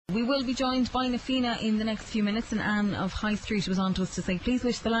We will be joined by Fianna in the next few minutes, and Anne of High Street was on to us to say please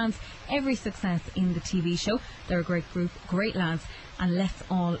wish the lads every success in the TV show. They're a great group, great lads, and let's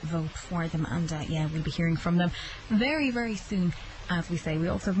all vote for them. And we'll be hearing from them very, very soon, as we say. We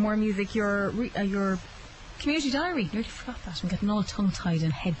also have more music, your community diary. Nearly forgot that. I'm getting all tongue-tied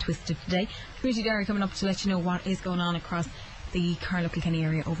and head-twisted today. Community diary coming up to let you know what is going on across the Carlow-Kilkenny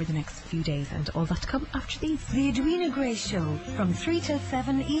area over the next few days, and all that to come after these. The Edwina Gray Show from 3 till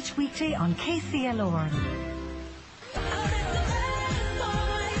 7 each weekday on KCLR.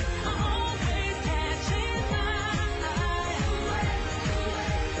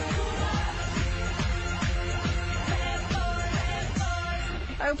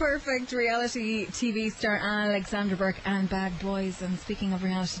 How perfect. Reality TV star Alexandra Burke and Bad Boys. And speaking of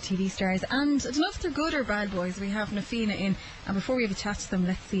reality TV stars, and I don't know if they're good or bad boys, we have Fianna in, and before we have a chat to them,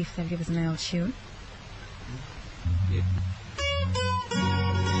 let's see if they'll give us an old tune.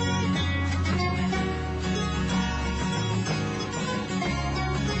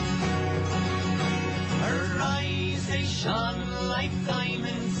 Her eyes, they shone like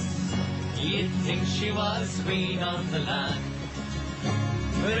diamonds. You'd think she was queen of the land,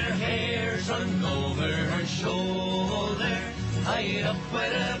 with her hair drawn over her shoulder, tied up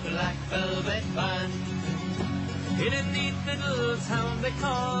with a black velvet band. In a neat little town they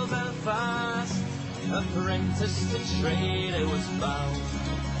call Belfast, apprentice to trade I was bound.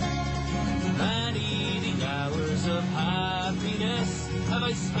 Many the hours of happiness have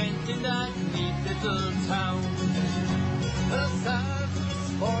I spent in that neat little town. The sad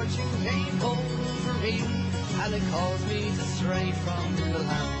misfortune came over me, and it caused me to stray from the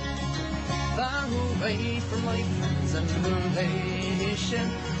land, far away from my friends and relation,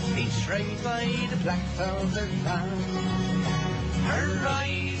 betrayed by the black velvet band. Her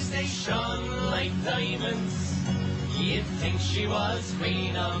eyes, they shone like diamonds. You'd think she was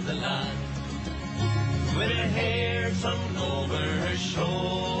queen of the land, with her hair thrown over her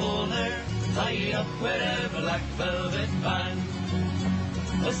shoulder, tied up with a black velvet band.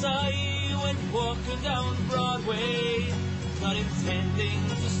 As I went walking down Broadway, not intending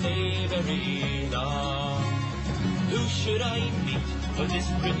to stay very long, who should I meet but this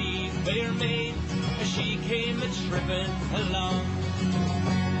pretty fair maid, as she came a-tripping along.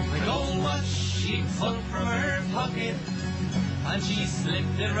 My gold watch she took from her pocket, and she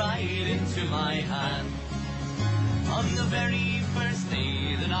slipped it right into my hand. On the very first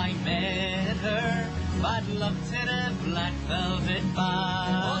day that I met her, bad luck to the black velvet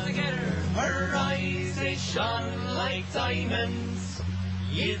band. Altogether, her eyes, they shone like diamonds.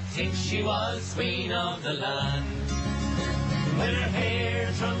 You'd think she was queen of the land, with her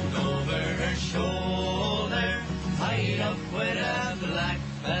hair thrown over her shoulder, tied up with a black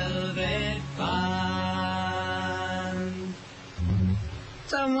velvet band.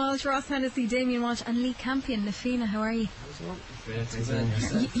 John Walsh, Ross Hennessy, Damien Walsh and Lee Campion. Fianna, how are you?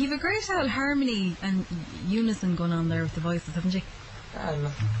 You've a great old harmony and unison going on there with the voices, haven't you?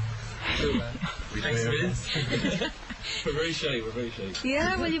 We're very shy.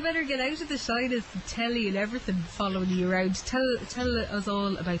 Yeah, well, you better get out of the shyness and telly and everything following you around. Tell us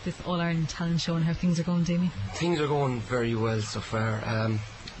all about this All Ireland talent show and how things are going, Damien. Things are going very well so far.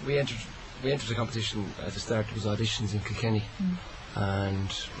 We entered the competition at the start. It was auditions in Kilkenny, and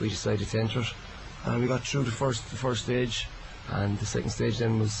we decided to enter it, and we got through the first stage, and the second stage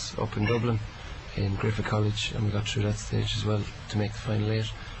then was up in Dublin in Griffith College, and we got through that stage as well to make the final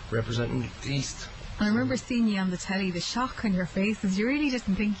 8, representing the East. I remember seeing you on the telly, the shock on your faces. You really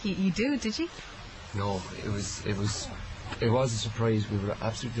didn't think you'd do it, did you? No, it was a surprise. We were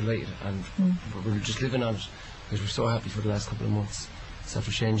absolutely delighted, and we were just living on it, because we're so happy for the last couple of months. It's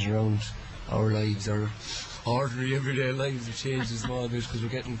after changing around our lives, our ordinary everyday lives have changed a small bit, because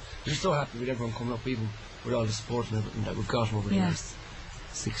we're so happy with everyone coming up, even with all the support and everything that we've got over the last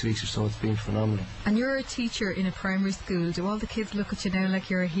 6 weeks or so. It's been phenomenal. And you're a teacher in a primary school. Do all the kids look at you now like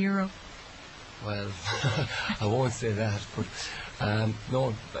you're a hero? Well, I won't say that, but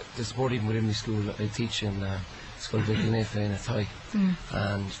no, the support even within my school. I teach in School Kilkenny in a Thai,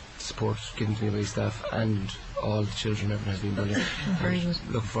 and support given to me by staff and all the children, everything has been brilliant. Very good.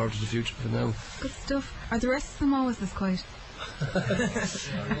 Looking forward to the future for now. Good stuff. Are the rest of them always this quiet?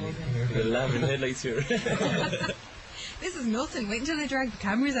 The lamb in the headlights here. This is nothing. Wait until they drag the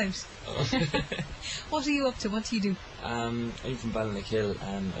cameras out. What are you up to? What do you do? I'm from Ballinackill,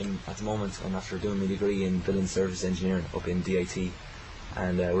 and at the moment I'm after doing my degree in building service engineering up in DIT,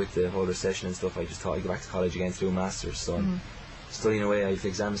 and with the whole recession and stuff, I just thought I'd go back to college again to do a master's, so I'm studying away. I have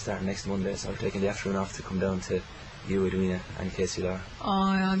exams starting next Monday, so I'm taking the afternoon off to come down to you, Edwina, and KCLR. Oh,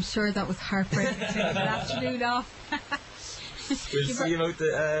 I'm sure that was heartbreaking to take the afternoon off. We'll see about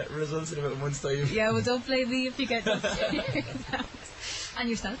the results in about a month's time. Yeah, well, don't blame me if you get those. And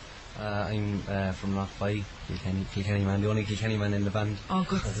yourself? I'm from Lochby, Kilkenny man, the only Kilkenny man in the band. Oh,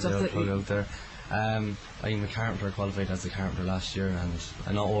 good stuff. Out there. I'm a carpenter, qualified as a carpenter last year, and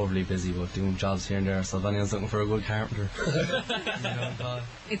I'm not overly busy, but doing jobs here and there, so if anyone's looking for a good carpenter.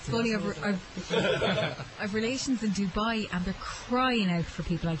 It's funny, I've relations in Dubai, and they're crying out for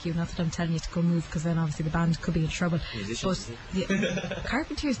people like you. Not that I'm telling you to go move, because then obviously the band could be in trouble. But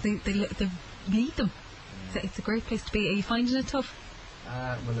carpenters, they need them. It's a great place to be. Are you finding it tough?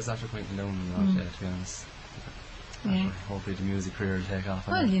 Well, there's after quieting down a lot, to be honest. Yeah. Hopefully the music career will take off.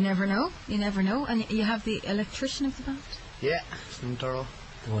 Well, you never know. You never know. And you have the electrician of the band. Yeah, Slim Thorough.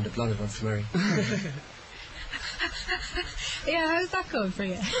 The one that blonde wants to marry. Yeah, how's that going for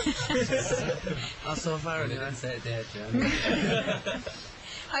you? Not so far, I didn't say it yet, yeah.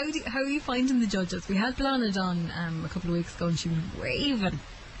 How are you finding the judges? We had Blonde on a couple of weeks ago, and she was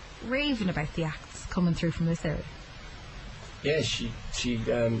raving about the acts coming through from this area. Yeah, she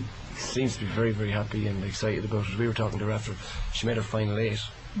seems to be very, very happy and excited about it. We were talking to her after she made her final 8.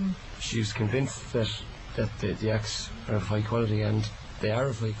 She was convinced that the acts are of high quality, and they are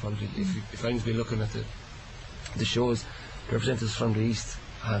of high quality. If anyone's been looking at the shows, the representatives from the East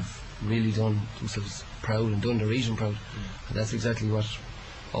have really done themselves proud and done the region proud, and that's exactly what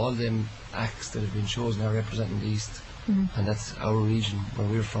all them acts that have been chosen are representing the East, and that's our region where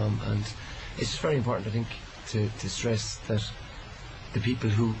we're from. And it's just very important, I think, to stress that the people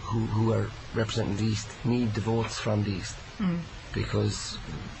who are representing the East need the votes from the East, because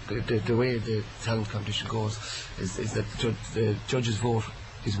the way the talent competition goes is that the judges' vote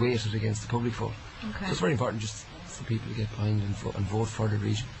is weighted against the public vote. Okay. So it's very important just for people to get behind and vote for the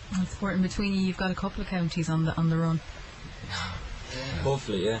region. It's important. Between you, you've got a couple of counties on the run.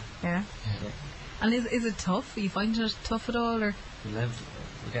 Hopefully, yeah. Yeah. And is it tough? Are you finding it tough at all, or? We're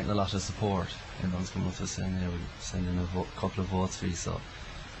getting a lot of support. Everyone's coming up to us saying, yeah, we'll send in a couple of votes for you, so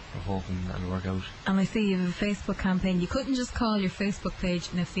we're hoping that'll work out. And I see you have a Facebook campaign. You couldn't just call your Facebook page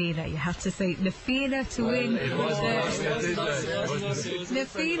Nafina. You had to say Nafina to win.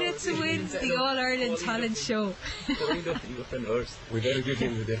 Nafina to win the All-Ireland Talent Show. We better give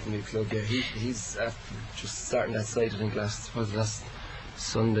him definitely a plug. Yeah, he's after just starting that site, I think last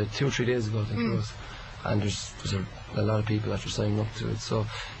Sunday, 2 or 3 days ago, I think it was. And there's a lot of people after signing up to it. So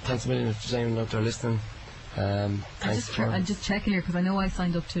thanks a million for signing up to our listening. I'm just checking here because I know I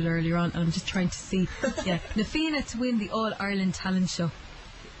signed up to it earlier on, and I'm just trying to see. Yeah, Nafina to win the All-Ireland Talent Show.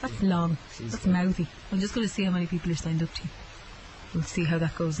 That's long. That's mouthy. I'm just going to see how many people are signed up to. We'll see how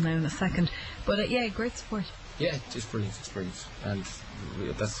that goes now in a second. But yeah, great support. Yeah, it's brilliant. It's brilliant, and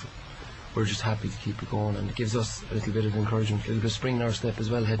we're just happy to keep it going, and it gives us a little bit of encouragement, a little bit of spring in our step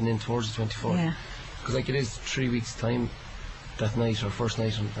as well, heading in towards the 24th. Yeah. Because like it is 3 weeks' time, that night, our first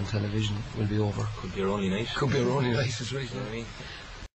night on television, will be over. Could be our only night. Could be our only night, is right. You know what I mean?